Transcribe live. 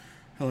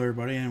Hello,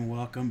 everybody, and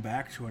welcome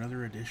back to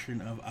another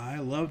edition of I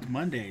Loved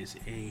Mondays,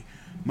 a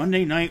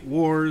Monday Night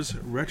Wars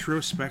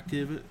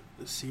retrospective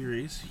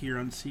series here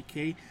on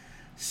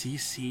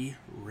CKCC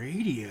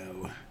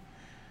Radio.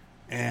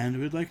 And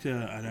we'd like to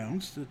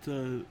announce that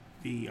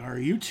our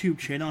YouTube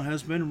channel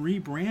has been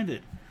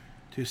rebranded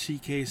to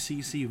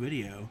CKCC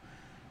Video.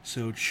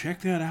 So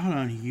check that out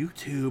on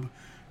YouTube.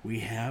 We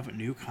have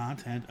new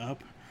content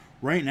up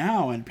right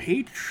now, and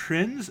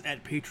patrons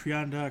at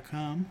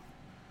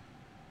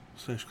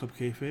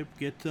patreon.com/ClubKayfabe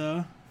get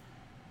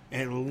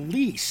at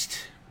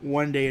least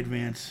 1 day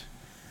advance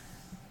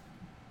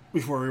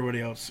before everybody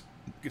else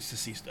gets to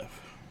see stuff.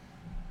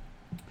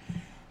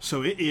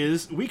 So it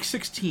is week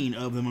 16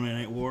 of the Monday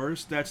Night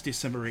Wars. That's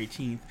December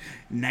 18th,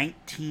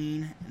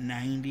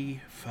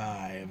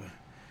 1995.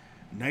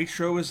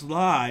 Nitro is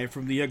live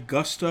from the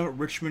Augusta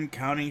Richmond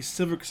County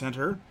Civic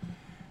Center,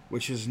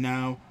 which is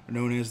now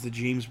known as the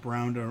James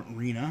Brown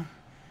Arena,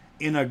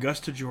 in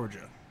Augusta,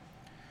 Georgia.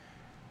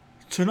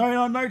 Tonight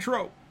on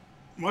Nitro,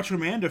 Macho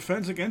Man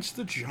defends against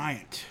the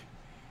Giant.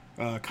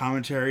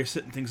 Commentary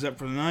setting things up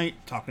for the night,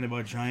 talking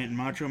about Giant and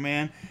Macho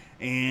Man,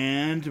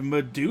 and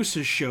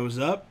Medusa shows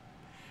up.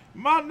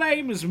 My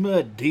name is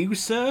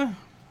Medusa,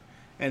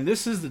 and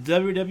this is the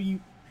WWE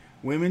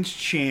Women's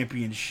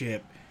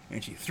Championship,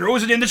 and she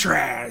throws it in the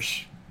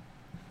trash.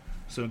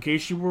 So in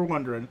case you were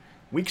wondering,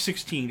 week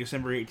 16,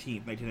 December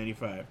 18th,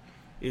 1995,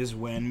 is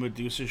when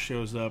Medusa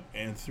shows up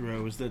and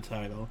throws the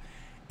title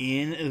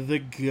in the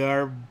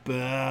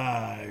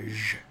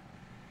garbage.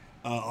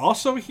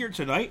 Also here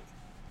tonight,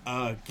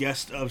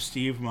 guest of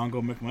Steve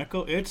Mongo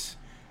McMichael, it's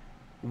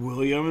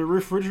William the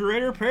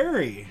Refrigerator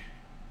Perry.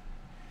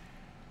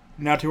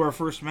 Now to our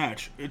first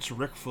match. It's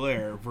Ric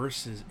Flair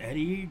versus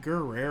Eddie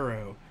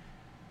Guerrero.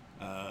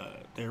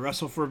 They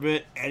wrestle for a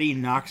bit. Eddie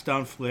knocks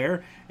down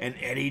Flair, and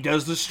Eddie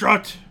does the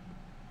strut.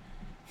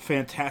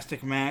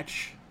 Fantastic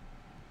match.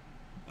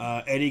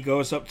 Eddie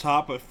goes up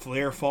top, but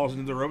Flair falls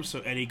into the ropes,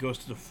 so Eddie goes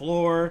to the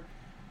floor.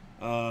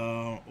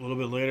 A little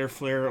bit later,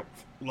 Flair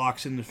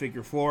locks in the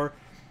figure four.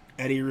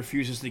 Eddie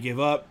refuses to give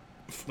up.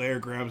 Flair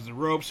grabs the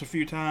ropes a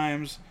few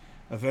times.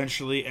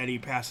 Eventually, Eddie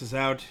passes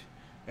out,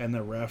 and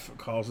the ref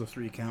calls a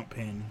 3-count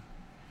pin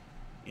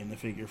in the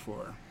figure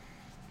four.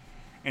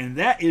 And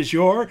that is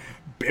your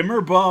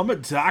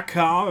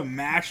BimmerBum.com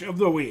match of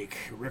the week.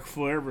 Ric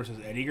Flair versus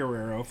Eddie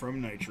Guerrero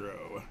from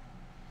Nitro.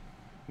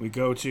 We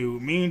go to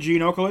Mean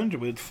Gene Okerlund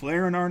with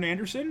Flair and Arn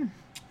Anderson.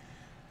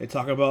 They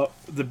talk about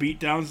the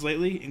beatdowns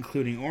lately,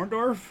 including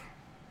Orndorff.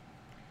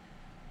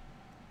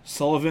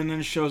 Sullivan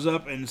then shows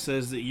up and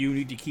says that you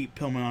need to keep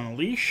Pillman on a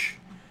leash.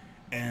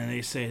 And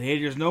they say, hey,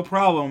 there's no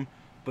problem,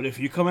 but if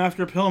you come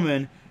after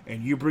Pillman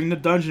and you bring the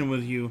dungeon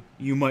with you,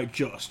 you might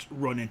just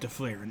run into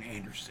Flair and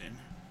Anderson.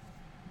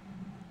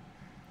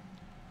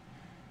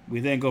 We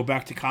then go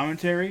back to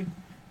commentary.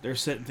 They're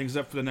setting things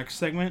up for the next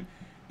segment.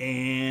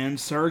 And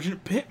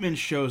Sergeant Pittman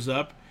shows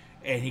up,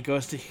 and he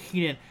goes to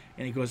Heenan,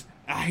 and he goes,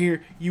 I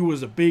hear you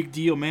was a big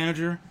deal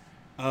manager,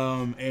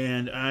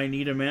 and I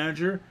need a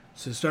manager,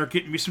 so start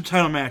getting me some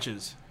title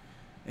matches.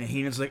 And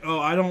Heenan's like,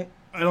 oh, I don't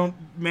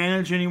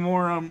manage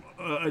anymore.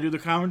 I do the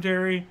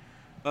commentary,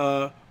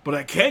 but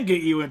I can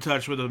get you in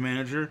touch with a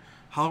manager.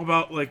 How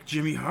about like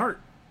Jimmy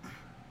Hart?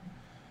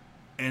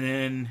 And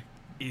then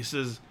he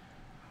says,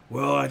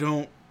 well, I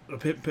don't.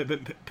 People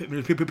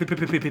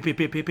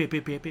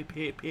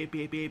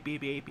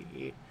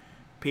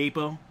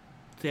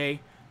say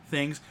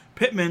things.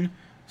 Pittman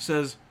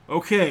says,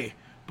 okay,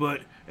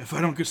 but if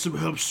I don't get some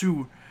help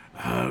soon,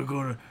 I'm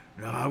gonna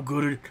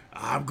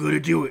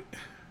do it.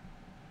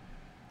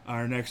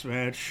 Our next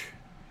match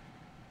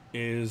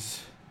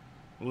is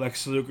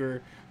Lex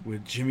Luger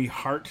with Jimmy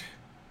Hart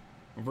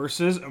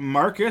versus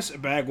Marcus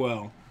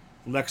Bagwell.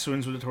 Lex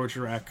wins with a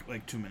torture rack,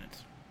 like 2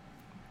 minutes.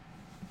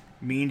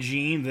 Mean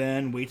Gene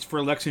then waits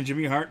for Lex and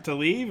Jimmy Hart to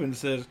leave and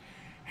says,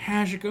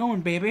 how's it going,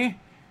 baby?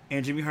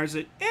 And Jimmy Hart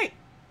said, hey,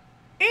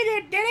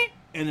 did it.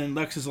 And then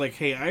Lex is like,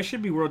 hey, I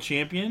should be world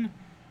champion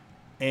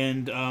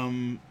and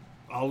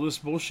all this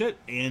bullshit,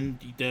 and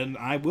then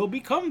I will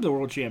become the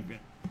world champion.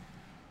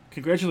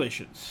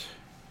 Congratulations.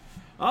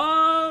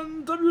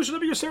 On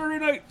WCW Saturday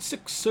night,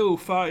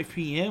 6:05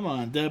 p.m.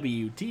 on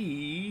WTBS.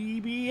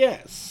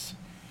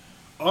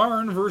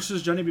 Arn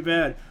versus Johnny B.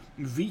 Bad.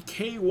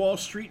 VK Wall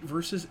Street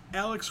versus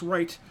Alex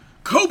Wright.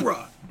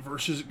 Cobra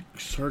versus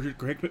Sergeant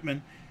Greg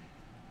Pittman.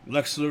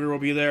 Lex Luger will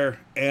be there,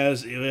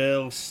 as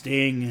will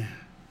Sting.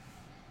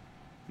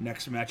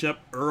 Next matchup,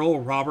 Earl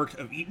Robert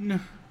of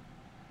Eaton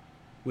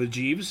with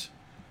Jeeves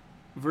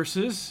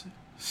versus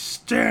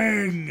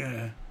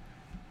Sting.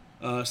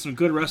 Some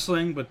good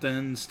wrestling, but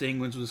then Sting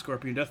wins with a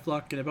Scorpion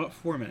Deathlock in about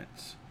 4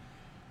 minutes.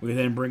 We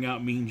then bring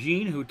out Mean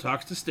Gene, who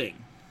talks to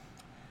Sting.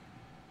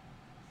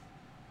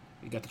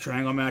 You got the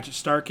triangle match at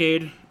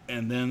Starrcade,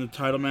 and then the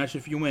title match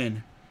if you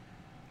win.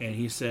 And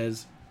he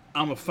says,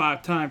 I'm a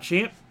 5-time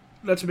champ.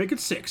 Let's make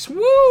it 6.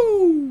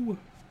 Woo!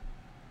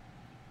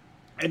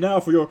 And now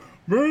for your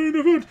main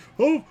event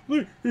of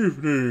the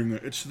evening.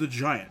 It's the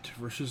Giant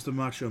versus the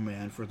Macho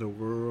Man for the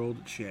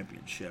World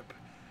Championship.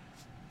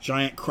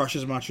 Giant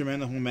crushes Macho Man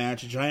the whole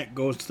match. Giant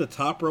goes to the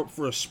top rope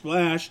for a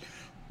splash,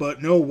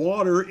 but no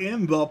water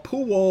in the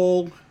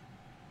pool.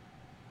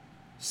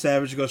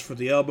 Savage goes for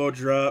the elbow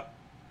drop,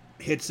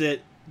 hits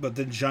it, but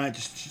then Giant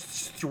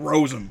just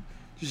throws him.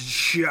 Just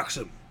shucks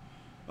him.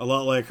 A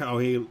lot like how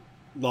he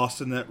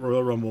lost in that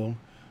Royal Rumble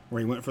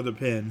where he went for the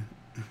pin.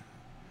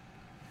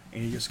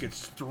 And he just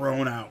gets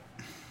thrown out.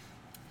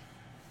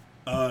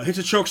 Hits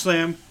a choke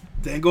slam,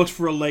 then goes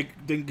for a leg,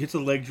 then gets a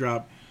leg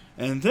drop.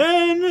 And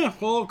then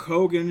Hulk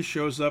Hogan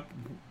shows up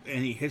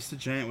and he hits the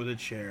Giant with a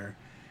chair.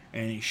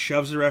 And he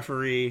shoves the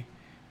referee.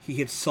 He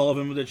hits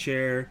Sullivan with a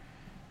chair.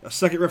 A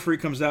second referee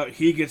comes out.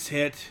 He gets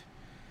hit.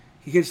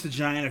 He hits the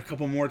Giant a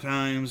couple more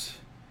times.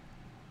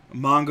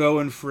 Mongo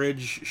and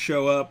Fridge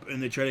show up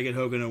and they try to get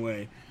Hogan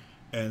away.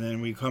 And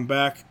then we come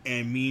back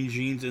and Mean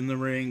Gene's in the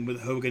ring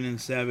with Hogan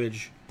and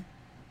Savage.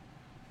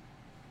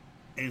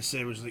 And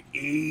Savage is like,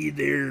 "Hey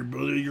there,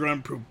 brother, you're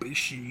on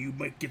probation. You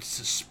might get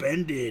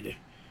suspended."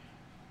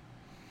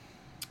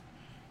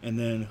 And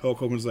then Hulk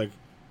Hogan's like,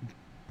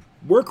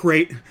 "Work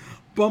rate,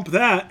 bump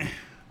that."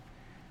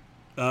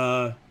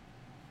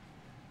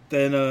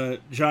 Then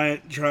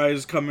Giant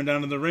tries coming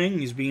down to the ring.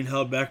 He's being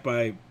held back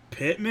by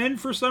Pittman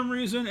for some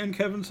reason and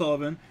Kevin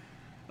Sullivan.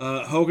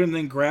 Hogan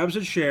then grabs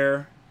a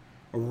chair,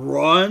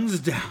 runs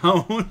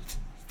down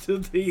to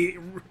the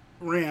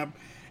ramp,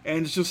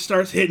 and just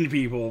starts hitting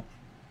people.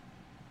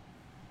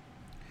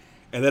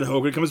 And then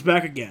Hogan comes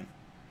back again.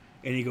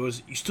 And he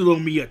goes, "You still owe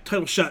me a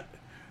title shot,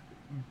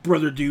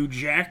 brother dude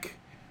Jack.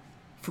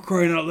 For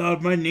crying out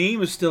loud, my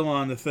name is still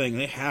on the thing."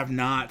 They have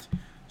not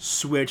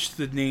switched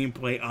the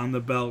nameplate on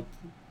the belt.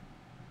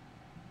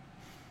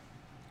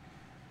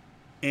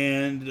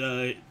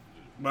 And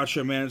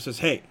Macho Man says,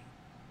 "Hey,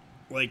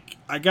 like,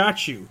 I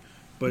got you.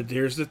 But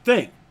there's the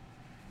thing.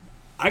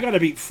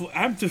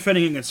 I'm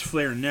defending against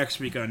Flair next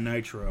week on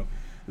Nitro.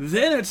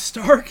 Then at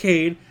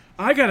Starrcade,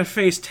 I gotta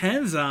face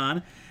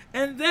Tenzan.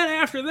 And then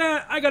after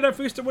that, I gotta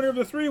face the winner of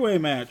the three-way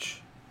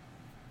match.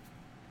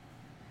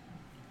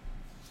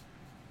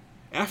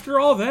 After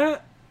all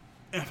that,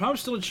 if I'm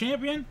still a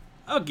champion,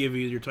 I'll give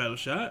you your title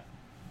shot.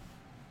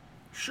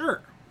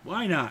 Sure,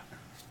 why not?"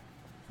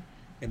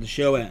 And the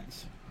show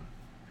ends.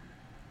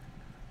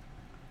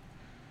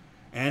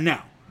 And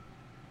now,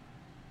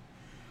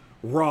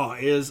 Raw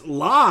is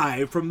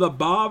live from the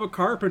Bob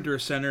Carpenter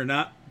Center,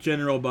 not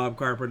General Bob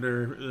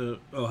Carpenter,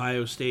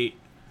 Ohio State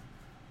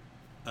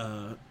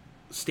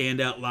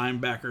standout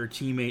linebacker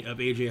teammate of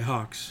AJ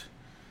Hawks,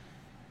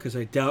 because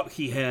I doubt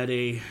he had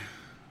a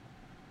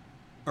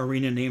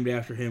arena named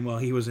after him while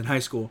he was in high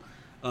school.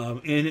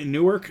 In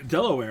Newark,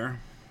 Delaware.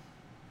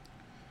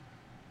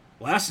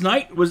 Last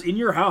night was In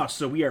Your House,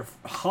 so we are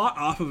hot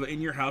off of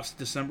In Your House,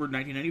 December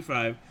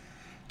 1995.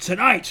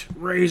 Tonight,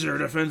 Razor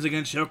defends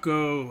against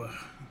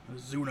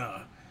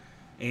Yokozuna.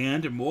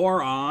 And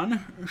more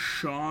on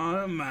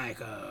Shawn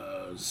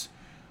Michaels.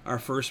 Our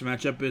first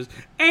matchup is,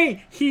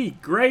 ain't he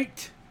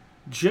great?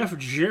 Jeff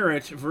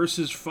Jarrett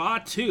versus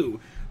Fatu.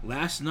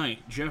 Last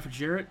night, Jeff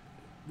Jarrett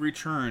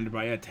returned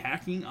by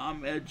attacking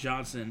Ahmed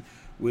Johnson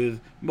with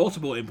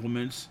multiple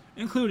implements,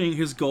 including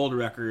his gold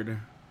record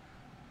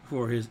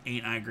for his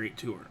Ain't I Great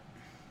tour.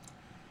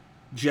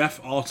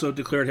 Jeff also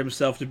declared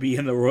himself to be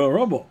in the Royal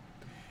Rumble.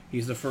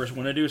 He's the first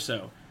one to do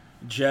so.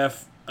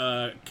 Jeff,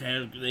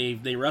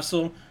 they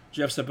wrestle.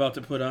 Jeff's about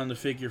to put on the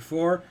figure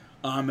four.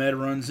 Ahmed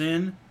runs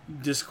in.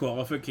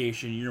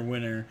 Disqualification. Your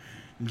winner,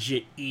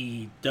 Jeff.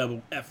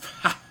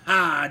 Ha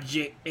ha.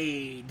 Jarrett.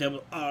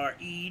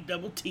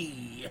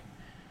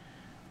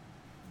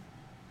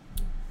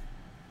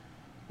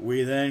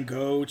 We then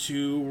go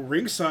to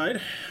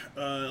ringside,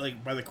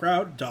 by the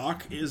crowd.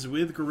 Doc is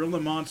with Gorilla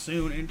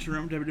Monsoon,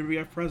 interim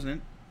WWF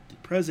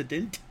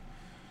president.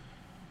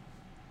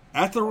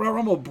 At the Royal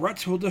Rumble,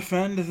 Brett will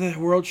defend the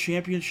World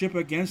Championship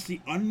against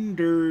The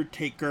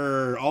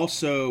Undertaker.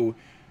 Also,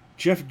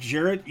 Jeff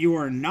Jarrett, you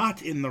are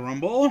not in the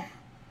Rumble.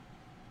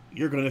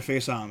 You're going to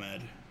face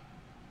Ahmed.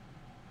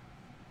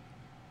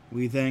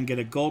 We then get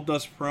a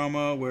Goldust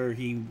promo where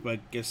he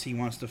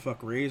wants to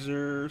fuck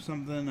Razor or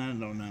something. I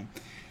don't know.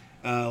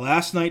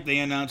 Last night they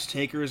announced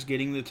Taker is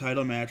getting the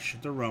title match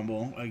at the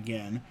Rumble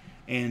again.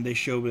 And they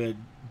showed a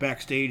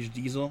backstage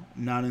Diesel,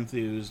 not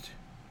enthused.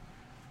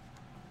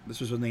 This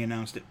was when they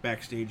announced it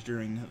backstage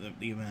during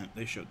the event.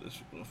 They showed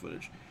this little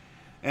footage.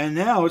 And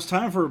now it's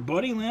time for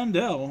Buddy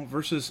Landel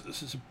versus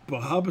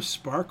Bob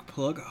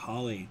Sparkplug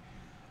Holly.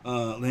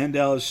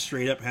 Landel is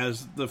straight up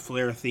has the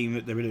Flair theme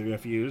that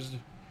WWF used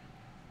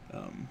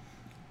a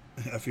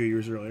few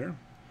years earlier.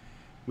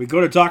 We go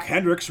to Doc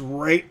Hendricks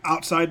right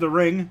outside the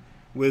ring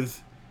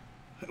with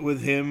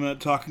him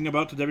talking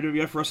about the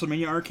WWF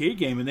WrestleMania arcade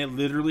game, and they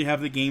literally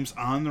have the games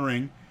on the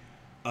ring.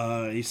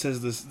 He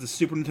says the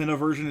Super Nintendo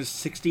version is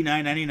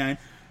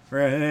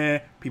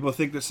 $69.99. People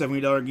think that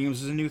 $70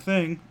 games is a new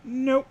thing.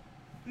 Nope.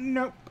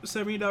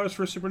 $70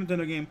 for a Super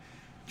Nintendo game.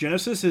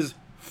 Genesis is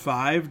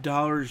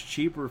 $5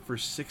 cheaper for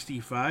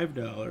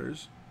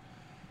 $65.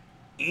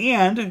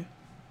 And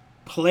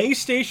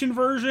PlayStation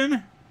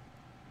version,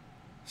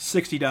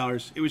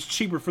 $60. It was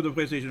cheaper for the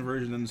PlayStation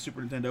version than the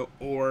Super Nintendo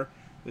or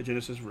the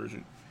Genesis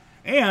version.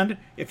 And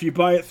if you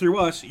buy it through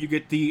us, you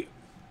get the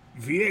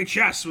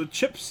VHS with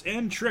Chips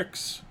and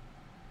Tricks.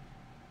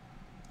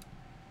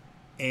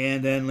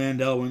 And then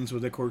Landell wins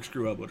with a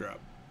corkscrew elbow drop.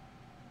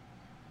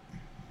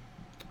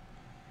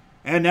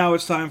 And now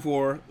it's time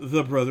for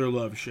the Brother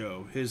Love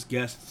Show. His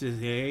guest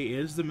today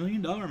is the $1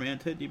 Million Man,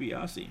 Ted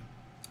DiBiase.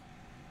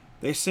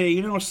 They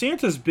say,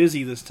 Santa's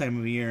busy this time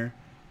of year,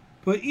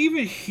 but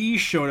even he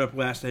showed up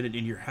last night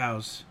in your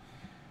house.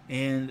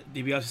 And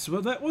DiBiase said,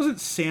 well, that wasn't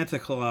Santa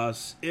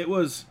Claus. It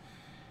was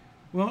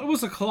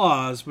a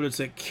Claus, but it's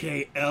a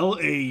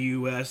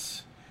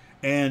Klaus.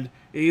 And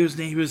his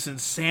name isn't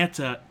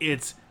Santa,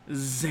 it's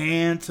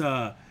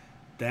Xanta.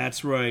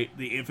 That's right,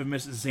 the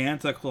infamous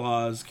Santa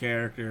Claus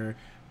character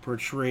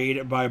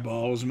portrayed by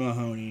Balls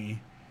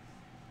Mahoney.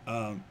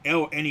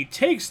 And he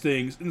takes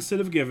things instead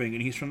of giving,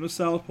 and he's from the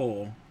South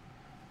Pole.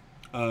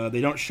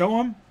 They don't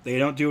show him, they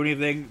don't do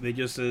anything, he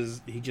just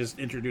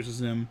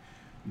introduces him,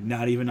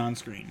 not even on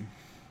screen.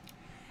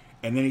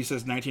 And then he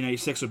says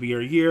 1996 will be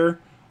our year.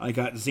 I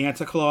got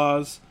Santa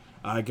Claus,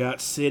 I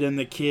got Sid and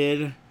the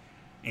Kid,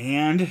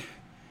 and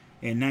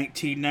in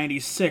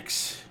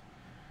 1996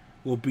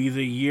 will be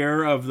the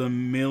year of the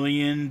 $1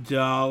 Million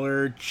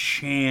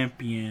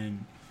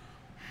Champion.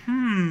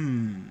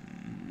 In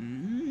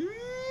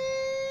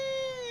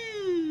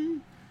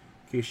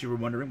case you were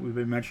wondering, we've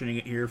been mentioning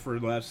it here for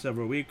the last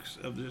several weeks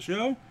of the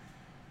show.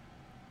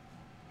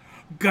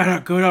 Got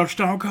a good old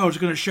Stone Cold's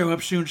going to show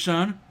up soon,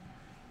 son.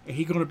 And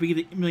he's going to be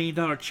the $1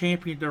 Million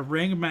Champion, the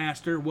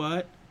Ringmaster.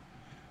 What?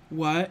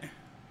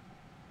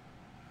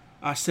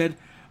 I said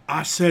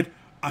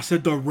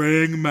the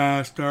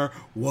Ringmaster.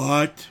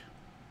 What?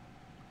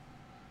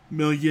 $1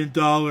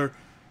 Million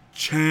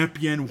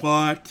Champion.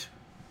 What?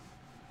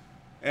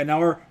 And now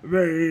our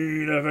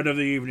main event of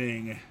the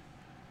evening.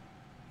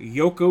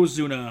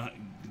 Yokozuna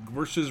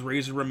versus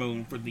Razor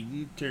Ramon for the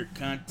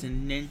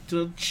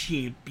Intercontinental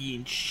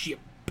Championship.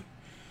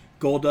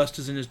 Goldust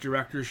is in his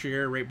director's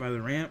chair right by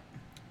the ramp.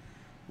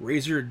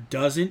 Razor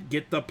doesn't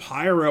get the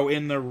pyro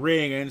in the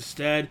ring.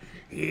 Instead,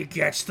 he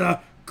gets the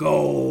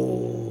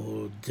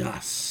Goldust.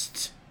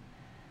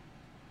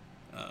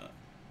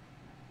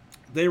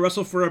 They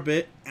wrestle for a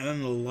bit, and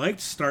then the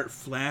lights start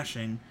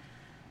flashing,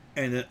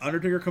 and the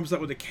Undertaker comes out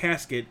with a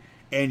casket,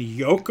 and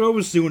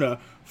Yokozuna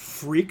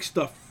freaks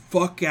the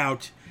fuck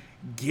out,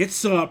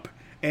 gets up,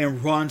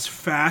 and runs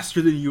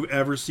faster than you've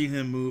ever seen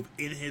him move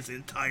in his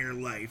entire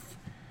life.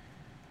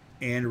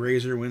 And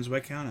Razor wins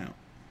by countout.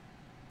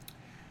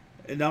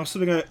 And now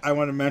something I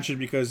want to mention,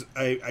 because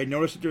I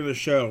noticed it during the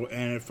show,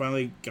 and it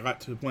finally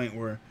got to the point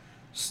where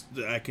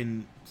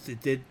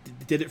it did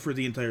it for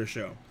the entire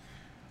show.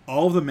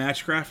 All of the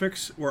match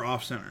graphics were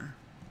off-center.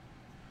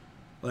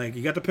 Like,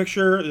 you got the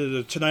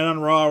picture, Tonight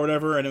on Raw or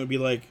whatever, and it would be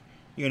like,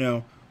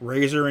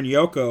 Razor and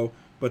Yoko,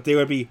 but they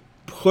would be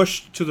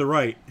pushed to the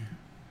right.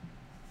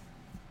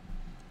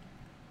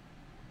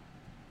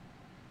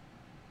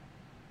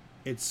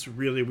 It's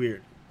really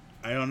weird.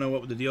 I don't know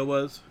what the deal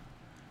was.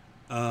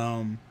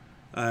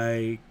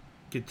 I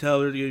could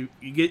tell you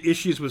get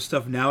issues with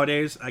stuff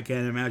nowadays. I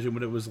can't imagine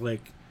what it was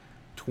like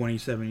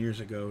 27 years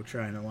ago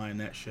trying to line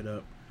that shit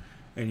up.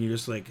 And you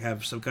just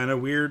have some kind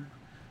of weird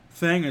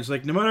thing. It's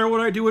like, no matter what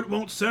I do, it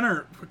won't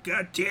center.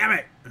 God damn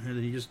it. And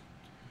then you just,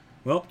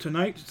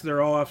 tonight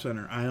they're all off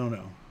center. I don't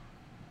know.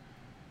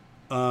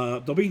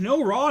 There'll be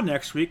no Raw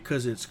next week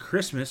because it's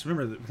Christmas.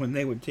 Remember when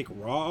they would take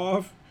Raw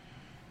off?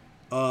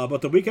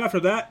 But the week after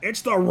that,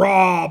 it's the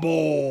Raw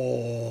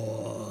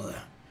Bowl.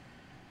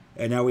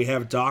 And now we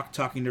have Doc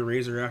talking to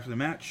Razor after the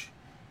match.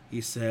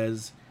 He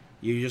says,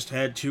 you just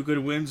had 2 good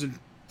wins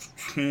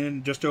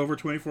in just over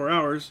 24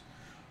 hours.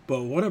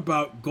 But what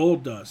about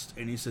Goldust?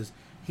 And he says,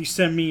 he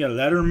sent me a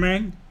letter,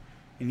 man.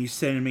 And he's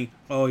saying to me,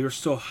 oh, you're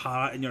so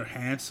hot and you're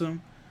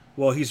handsome.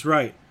 Well, he's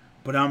right.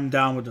 But I'm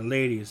down with the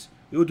ladies.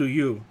 You'll do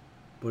you.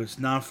 But it's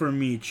not for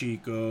me,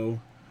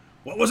 Chico.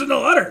 What was in the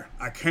letter?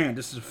 I can't.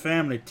 This is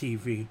family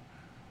TV.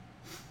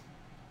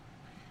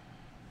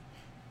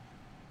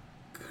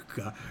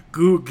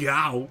 Goo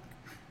gow.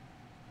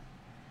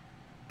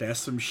 That's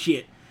some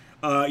shit.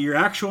 Your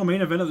actual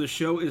main event of the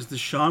show is the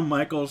Shawn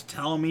Michaels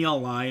Tell Me a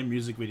Lie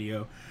music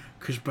video.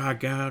 Because by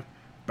God,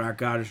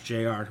 it's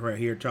JR right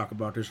here talking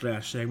about this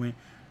last segment.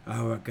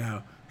 Oh my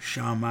God,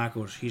 Shawn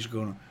Michaels, his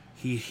brain's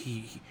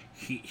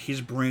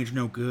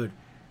no good.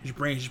 His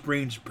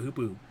brain's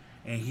poo-poo,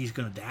 and he's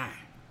gonna die.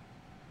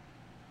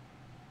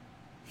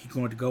 He's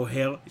going to go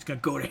hell. He's gonna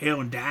go to hell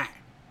and die.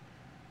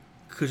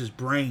 Because his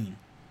brain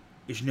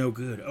is no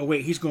good. Oh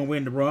wait, he's gonna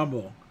win the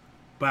Rumble.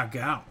 By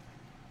God.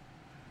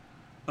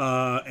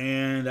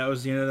 And that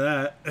was the end of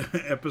that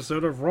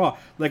episode of Raw.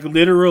 Like,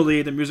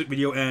 literally, the music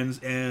video ends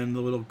and the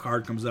little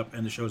card comes up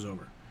and the show's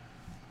over.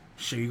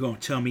 So you're gonna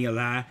tell me a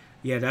lie?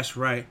 Yeah, that's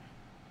right.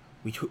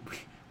 We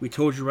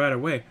told you right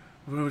away.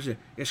 What was it?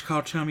 It's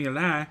called Tell Me a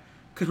Lie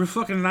because we're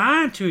fucking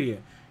lying to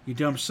you, you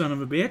dumb son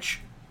of a bitch.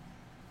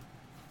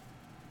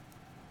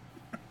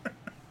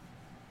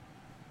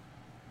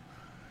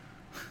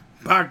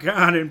 By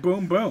God, and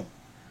boom, boom.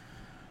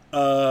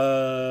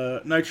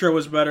 Nitro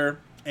was better.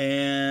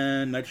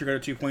 And Nitro got a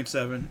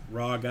 2.7.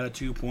 Raw got a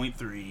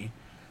 2.3.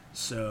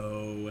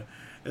 So,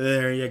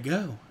 there you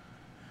go.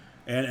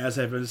 And as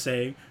I've been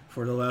saying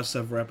for the last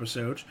several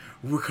episodes,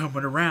 we're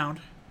coming around.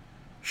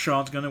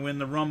 Shawn's going to win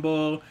the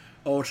Rumble.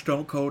 Old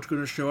Stone Cold's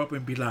going to show up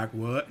and be like,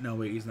 what? No,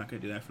 wait, he's not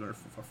going to do that for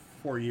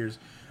 4 years.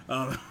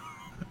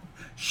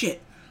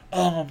 Shit.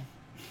 No,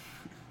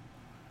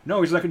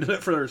 he's not going to do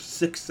that for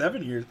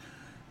 6-7 years.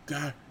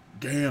 God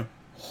damn.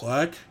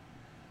 What?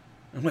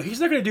 I'm like, he's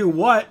not going to do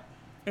what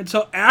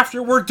until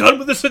after we're done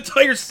with this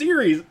entire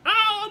series.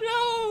 Oh,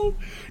 no.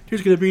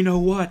 There's going to be no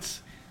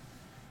whats.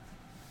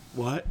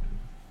 What?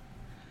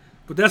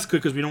 But that's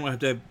good because we don't have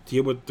to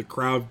deal with the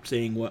crowd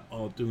saying what,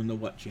 all doing the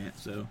what chant.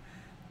 So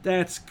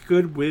that's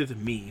good with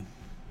me.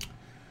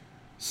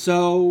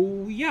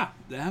 So, yeah,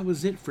 that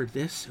was it for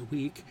this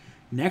week.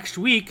 Next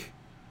week,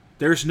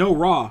 there's no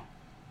Raw.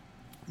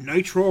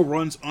 Nitro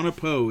runs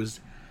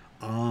unopposed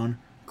on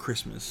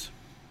Christmas.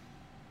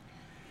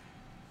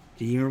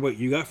 Do you remember what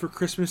you got for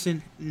Christmas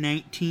in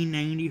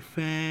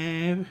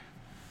 1995?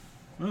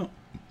 Well,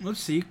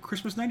 let's see.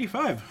 Christmas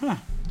 95, huh?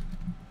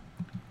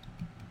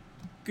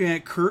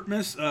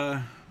 Christmas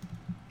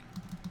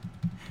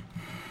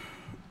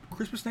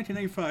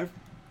 1995.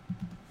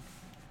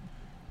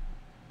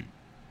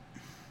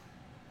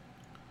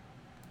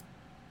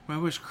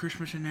 What was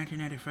Christmas in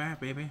 1995,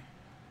 baby?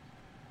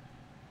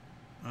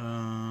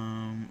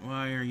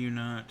 Why are you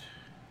not?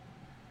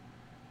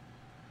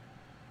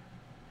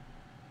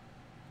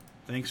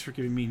 Thanks for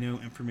giving me no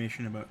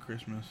information about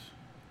Christmas.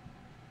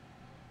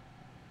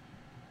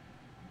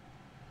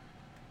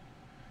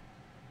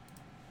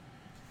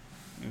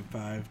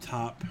 Five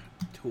top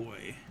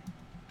toy.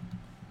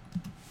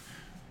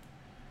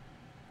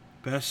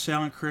 Best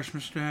selling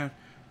Christmas stuff,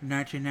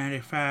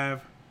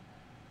 1995.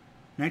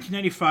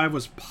 1995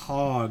 was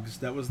Pogs.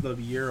 That was the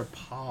year of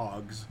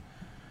Pogs.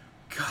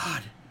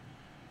 God,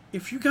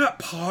 if you got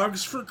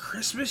Pogs for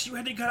Christmas, you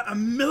had to get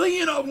 1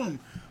 million of them.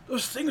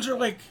 Those things are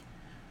like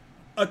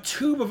a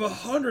tube of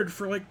 100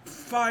 for like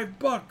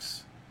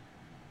 $5.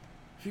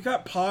 If you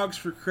got Pogs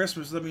for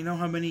Christmas, let me know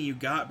how many you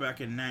got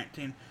back in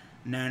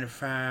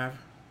 1995.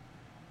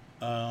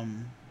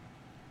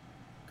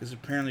 Because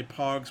apparently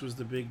Pogs was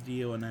the big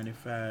deal in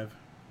 95.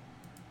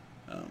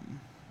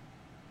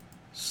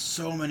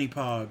 So many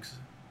Pogs.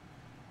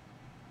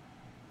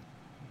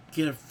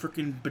 Get a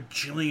freaking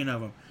bajillion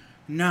of them.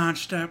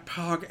 Non-stop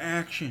Pog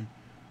action.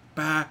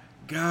 By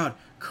God,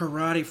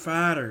 Karate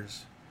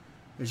Fighters.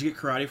 Did you get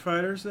Karate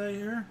Fighters that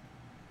year?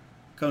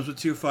 Comes with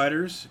 2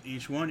 fighters,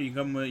 each one.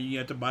 You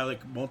have to buy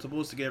like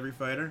multiples to get every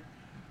fighter.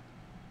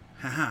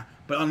 Haha.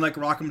 But unlike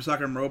Rock'em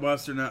Sock'em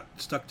Robots, they're not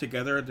stuck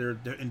together.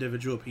 They're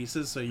individual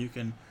pieces, so you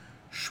can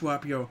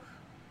swap your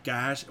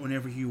guys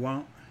whenever you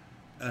want.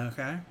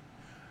 Okay.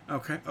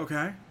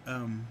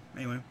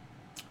 Anyway,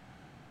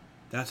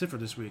 that's it for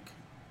this week.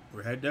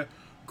 We're headed to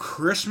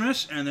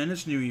Christmas, and then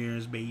it's New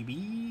Year's, baby.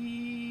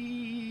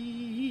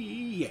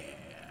 Yeah.